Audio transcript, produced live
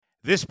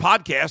This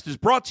podcast is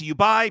brought to you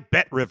by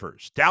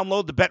BetRivers.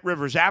 Download the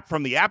BetRivers app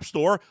from the App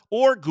Store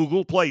or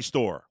Google Play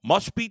Store.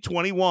 Must be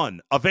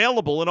 21.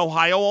 Available in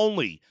Ohio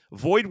only.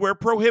 Void where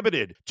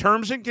prohibited.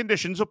 Terms and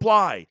conditions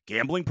apply.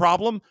 Gambling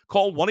problem?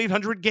 Call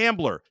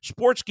 1-800-GAMBLER.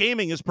 Sports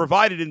gaming is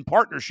provided in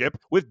partnership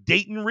with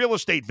Dayton Real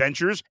Estate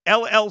Ventures,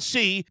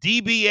 LLC,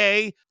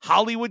 DBA,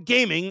 Hollywood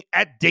Gaming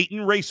at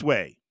Dayton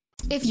Raceway.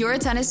 If you're a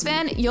tennis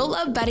fan, you'll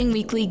love Betting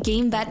Weekly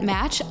Game Bet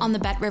Match on the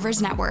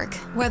BetRivers Network.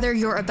 Whether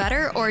you're a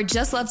bettor or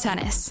just love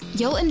tennis,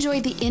 you'll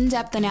enjoy the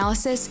in-depth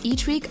analysis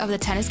each week of the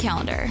tennis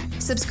calendar.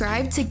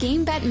 Subscribe to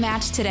Game Bet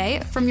Match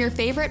today from your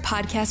favorite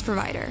podcast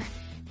provider.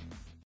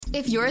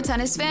 If you're a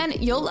tennis fan,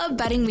 you'll love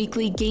Betting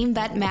Weekly Game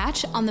Bet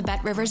Match on the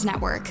BetRivers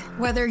Network.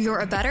 Whether you're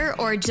a bettor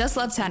or just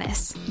love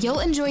tennis, you'll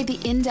enjoy the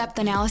in-depth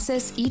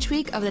analysis each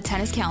week of the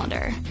tennis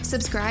calendar.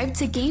 Subscribe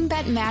to Game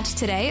Bet Match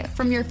today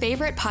from your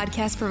favorite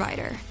podcast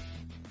provider.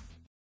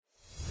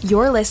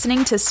 You're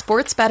listening to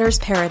Sports Bettor's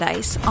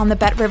Paradise on the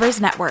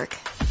BetRivers Network.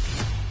 All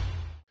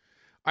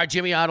right,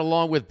 Jimmy Ott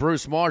along with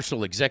Bruce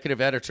Marshall, executive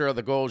editor of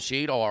the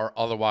GoldSheet, or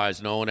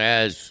otherwise known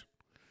as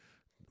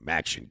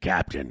MACtion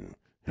Captain.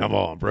 Come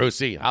on,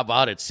 Brucey. How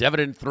about it?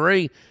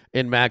 7-3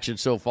 in MACtion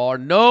so far.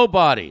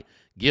 Nobody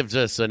gives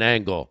us an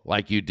angle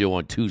like you do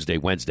on Tuesday,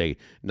 Wednesday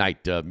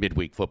night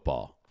midweek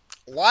football.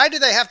 Why do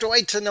they have to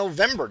wait till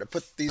November to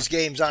put these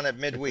games on at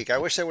midweek? I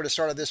wish they would have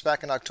started this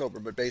back in October,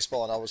 but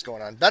baseball and all was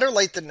going on. Better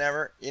late than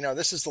never. You know,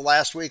 this is the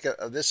last week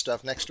of this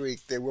stuff. Next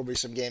week, there will be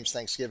some games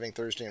Thanksgiving,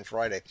 Thursday, and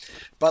Friday.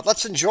 But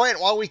let's enjoy it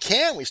while we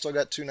can. We still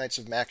got 2 nights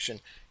of MACtion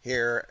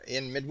here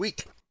in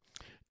midweek.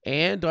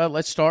 And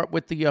let's start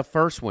with the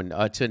first one.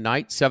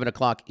 Tonight, 7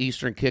 o'clock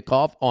Eastern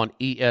kickoff on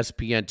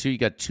ESPN2. You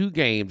got 2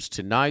 games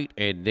tonight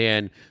and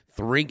then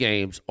 3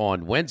 games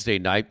on Wednesday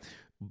night.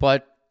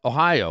 But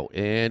Ohio,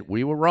 and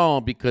we were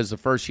wrong because the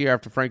first year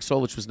after Frank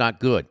Solich was not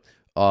good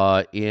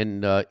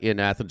in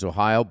Athens,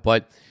 Ohio.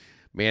 But,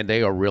 man,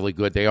 they are really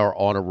good. They are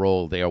on a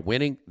roll. They are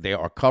winning. They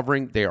are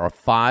covering. They are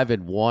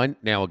 5-1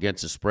 now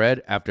against the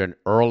spread after an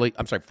early –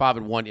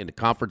 5-1 in the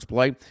conference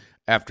play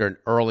after an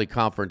early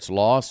conference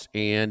loss.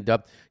 And,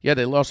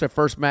 they lost their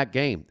first MAC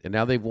game, and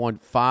now they've won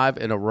 5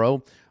 in a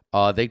row.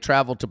 They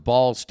traveled to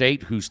Ball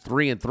State, who's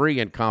 3-3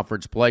 in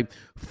conference play,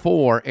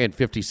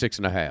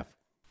 4-56.5.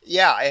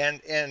 Yeah,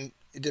 and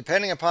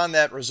depending upon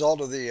that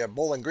result of the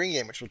Bowling Green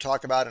game, which we'll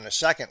talk about in a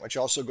second, which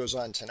also goes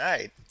on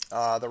tonight,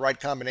 the right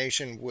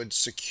combination would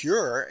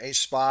secure a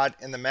spot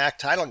in the MAC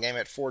title game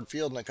at Ford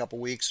Field in a couple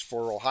weeks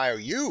for Ohio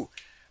U,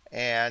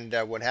 and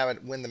would have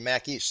it win the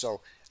MAC East.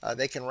 So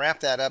they can wrap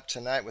that up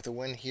tonight with a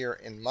win here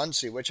in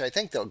Muncie, which I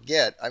think they'll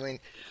get. I mean,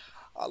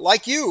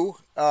 like you,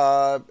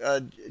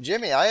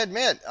 Jimmy, I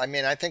admit,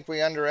 I think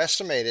we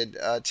underestimated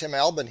Tim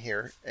Albin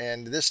here,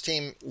 and this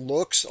team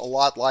looks a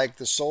lot like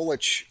the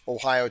Solich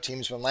Ohio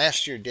teams when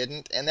last year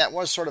didn't, and that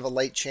was sort of a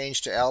late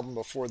change to Albin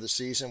before the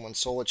season when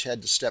Solich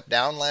had to step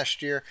down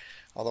last year,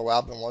 although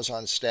Albin was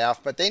on staff.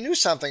 But they knew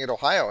something at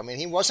Ohio. I mean,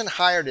 he wasn't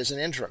hired as an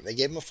interim. They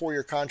gave him a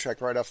 4-year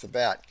contract right off the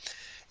bat.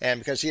 And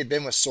because he had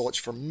been with Solich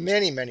for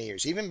many, many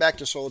years, even back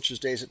to Solich's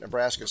days at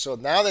Nebraska. So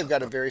now they've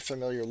got a very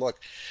familiar look.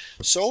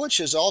 Solich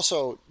has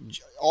also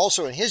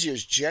in his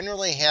years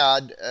generally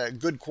had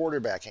good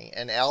quarterbacking.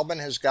 And Albin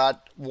has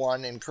got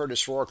one in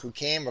Curtis Rourke, who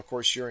came, of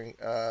course, during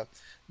the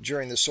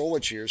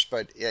Solich years.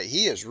 But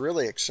he has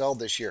really excelled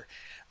this year.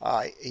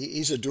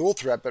 He's a dual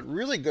threat, but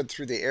really good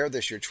through the air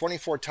this year.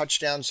 24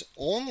 touchdowns,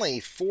 only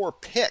 4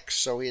 picks.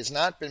 So he has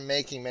not been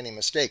making many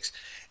mistakes.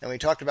 And we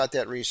talked about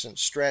that recent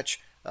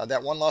stretch.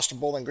 That one lost to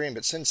Bowling Green,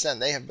 but since then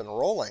they have been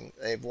rolling.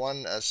 They've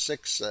won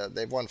 6.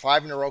 They've won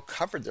 5 in a row,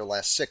 covered their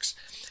last 6.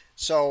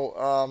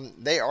 So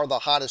they are the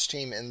hottest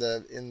team in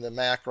the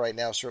MAC right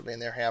now, certainly in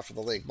their half of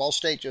the league. Ball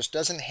State just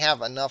doesn't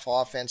have enough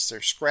offense. They're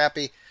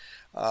scrappy,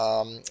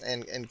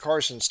 and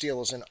Carson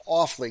Steele is an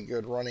awfully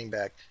good running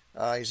back.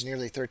 He's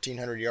nearly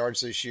 1,300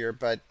 yards this year,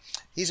 but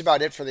he's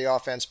about it for the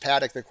offense.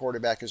 Paddock, the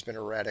quarterback, has been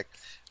erratic.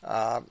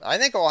 I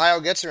think Ohio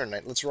gets there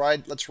tonight. Let's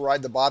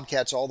ride the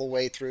Bobcats all the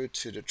way through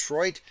to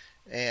Detroit.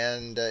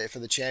 And for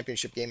the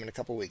championship game in a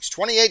couple weeks.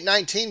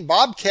 28-19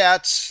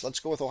 Bobcats. Let's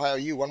go with Ohio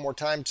U one more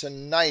time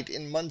tonight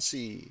in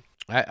Muncie.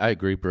 I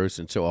agree, Bruce.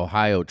 And so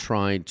Ohio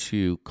trying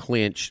to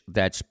clinch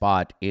that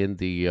spot in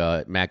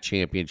the MAC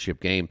championship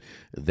game.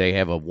 They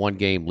have a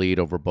 1-game lead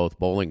over both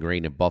Bowling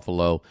Green and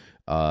Buffalo.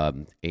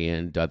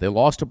 And they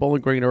lost to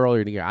Bowling Green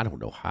earlier in the year. I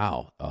don't know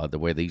how, the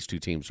way these two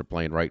teams are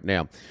playing right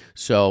now.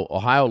 So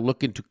Ohio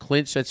looking to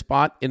clinch that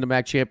spot in the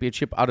MAC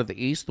championship out of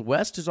the East. The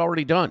West is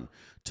already done.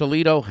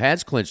 Toledo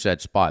has clinched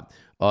that spot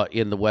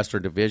in the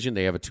Western Division.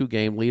 They have a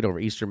 2-game lead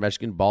over Eastern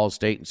Michigan, Ball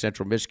State, and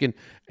Central Michigan,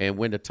 and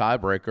win a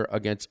tiebreaker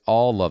against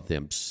all of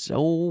them.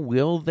 So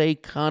will they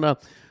kind of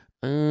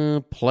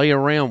play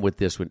around with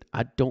this one?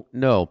 I don't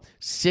know.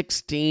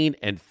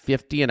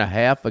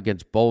 16-50.5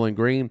 against Bowling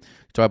Green.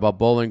 Talk about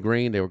Bowling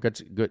Green. They were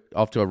good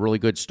off to a really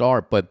good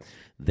start, but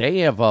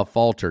they have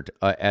faltered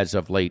as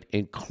of late,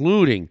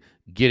 including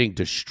getting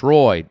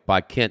destroyed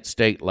by Kent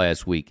State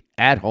last week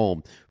at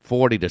home,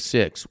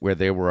 40-6, where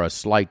they were a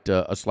slight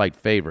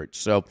favorite.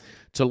 So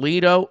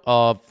Toledo,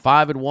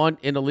 5-1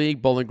 in the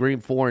league. Bowling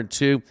Green,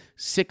 4-2.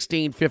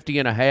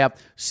 16.50.5.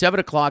 7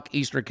 o'clock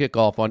Eastern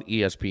kickoff on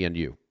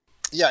ESPNU.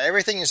 Yeah,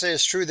 everything you say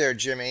is true there,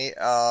 Jimmy,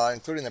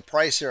 including the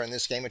price here in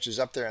this game, which is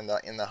up there in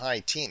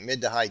the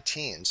mid to high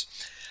teens.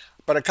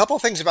 But a couple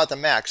of things about the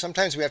MAC.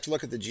 Sometimes we have to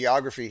look at the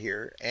geography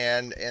here,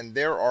 and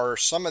there are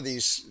some of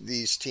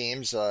these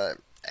teams,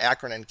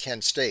 Akron and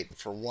Kent State,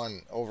 for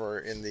one, over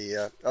in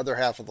the other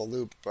half of the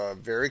loop,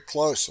 very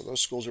close. So those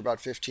schools are about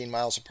 15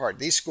 miles apart.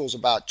 These schools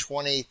about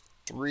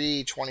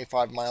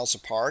 25 miles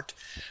apart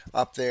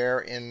up there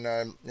in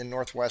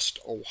northwest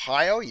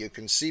Ohio. You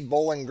can see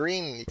Bowling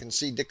Green, you can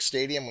see Dick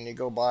Stadium when you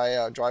go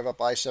by, drive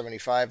up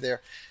I-75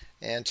 there,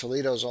 and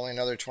Toledo is only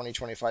another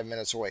 25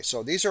 minutes away.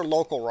 So these are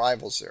local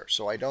rivals there.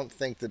 So I don't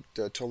think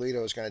that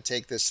Toledo is going to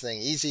take this thing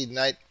easy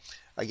tonight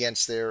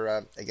against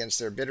their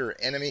bitter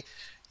enemy.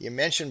 You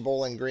mentioned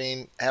Bowling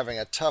Green having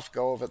a tough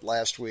go of it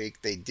last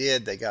week. They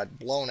did. They got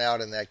blown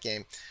out in that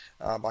game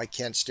by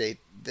Kent State.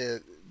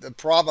 The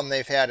problem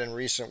they've had in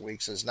recent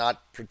weeks is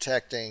not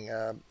protecting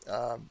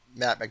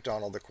Matt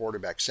McDonald, the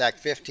quarterback. Sacked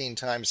 15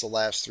 times the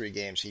last 3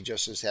 games. He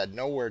just has had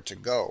nowhere to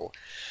go.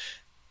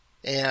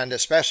 And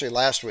especially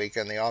last week,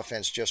 and the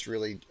offense just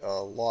really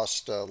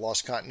lost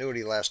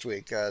continuity last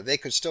week. They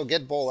could still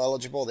get bowl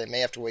eligible. They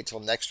may have to wait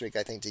till next week,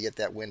 I think, to get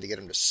that win to get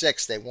them to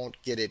 6. They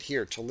won't get it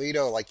here.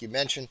 Toledo, like you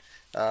mentioned,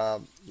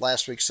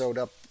 last week sewed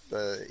up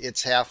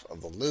its half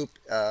of the loop.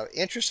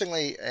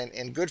 Interestingly,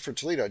 and good for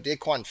Toledo,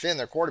 Daquan Finn,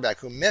 their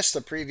quarterback, who missed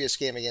the previous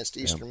game against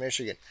Eastern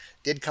Michigan,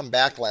 did come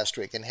back last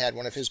week and had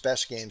one of his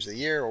best games of the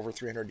year, over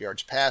 300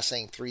 yards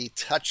passing, 3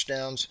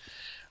 touchdowns.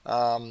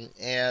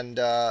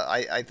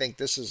 I think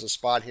this is a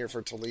spot here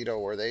for Toledo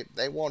where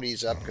they won't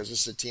ease up, because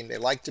this is a team they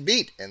like to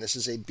beat, and this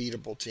is a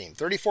beatable team.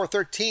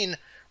 34-13,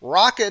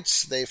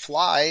 Rockets, they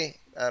fly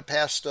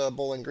past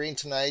Bowling Green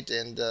tonight,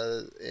 and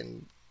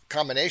in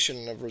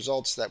combination of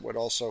results that would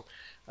also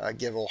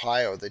give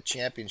Ohio the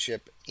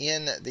championship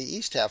in the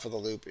east half of the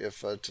loop if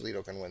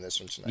Toledo can win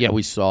this one tonight. Yeah,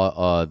 we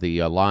saw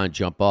the line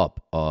jump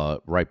up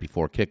right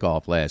before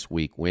kickoff last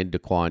week when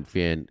Daquan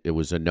Finn, it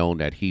was known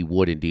that he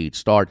would indeed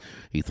start.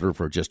 He threw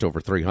for just over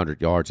 300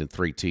 yards and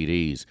 3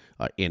 TDs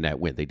in that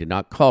win. They did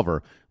not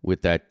cover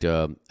with that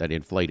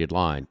inflated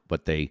line,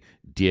 but they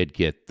did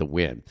get the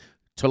win.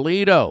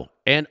 Toledo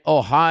and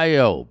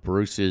Ohio,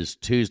 Bruce's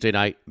Tuesday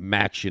night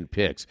MACtion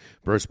picks.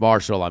 Bruce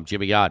Marshall, I'm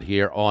Jimmy Ott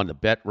here on the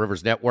Bet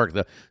Rivers Network,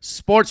 the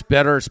Sports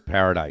Bettor's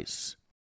Paradise.